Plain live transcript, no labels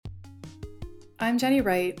I'm Jennie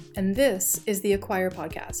Wright, and this is the Acquire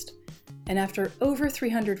podcast. And after over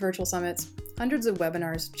 300 virtual summits, hundreds of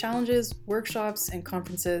webinars, challenges, workshops, and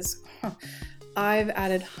conferences, I've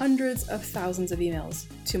added hundreds of thousands of emails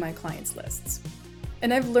to my clients' lists.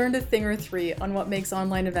 And I've learned a thing or three on what makes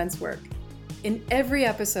online events work. In every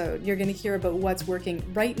episode, you're going to hear about what's working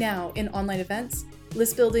right now in online events,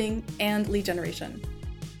 list building, and lead generation.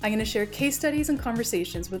 I'm going to share case studies and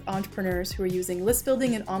conversations with entrepreneurs who are using list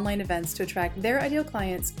building and online events to attract their ideal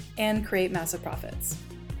clients and create massive profits.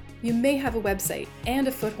 You may have a website and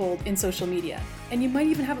a foothold in social media, and you might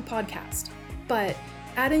even have a podcast, but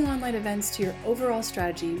adding online events to your overall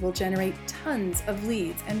strategy will generate tons of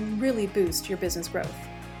leads and really boost your business growth.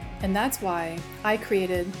 And that's why I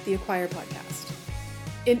created the Acquire podcast.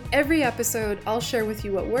 In every episode, I'll share with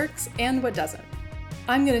you what works and what doesn't.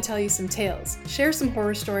 I'm going to tell you some tales, share some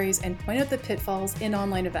horror stories, and point out the pitfalls in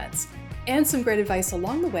online events, and some great advice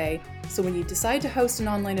along the way, so when you decide to host an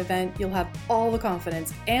online event, you'll have all the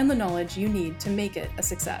confidence and the knowledge you need to make it a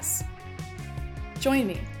success. Join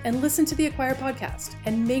me and listen to the Acquire podcast,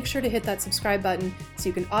 and make sure to hit that subscribe button so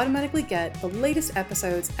you can automatically get the latest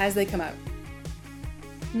episodes as they come out.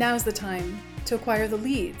 Now's the time to acquire the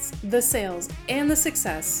leads, the sales, and the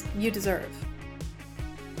success you deserve.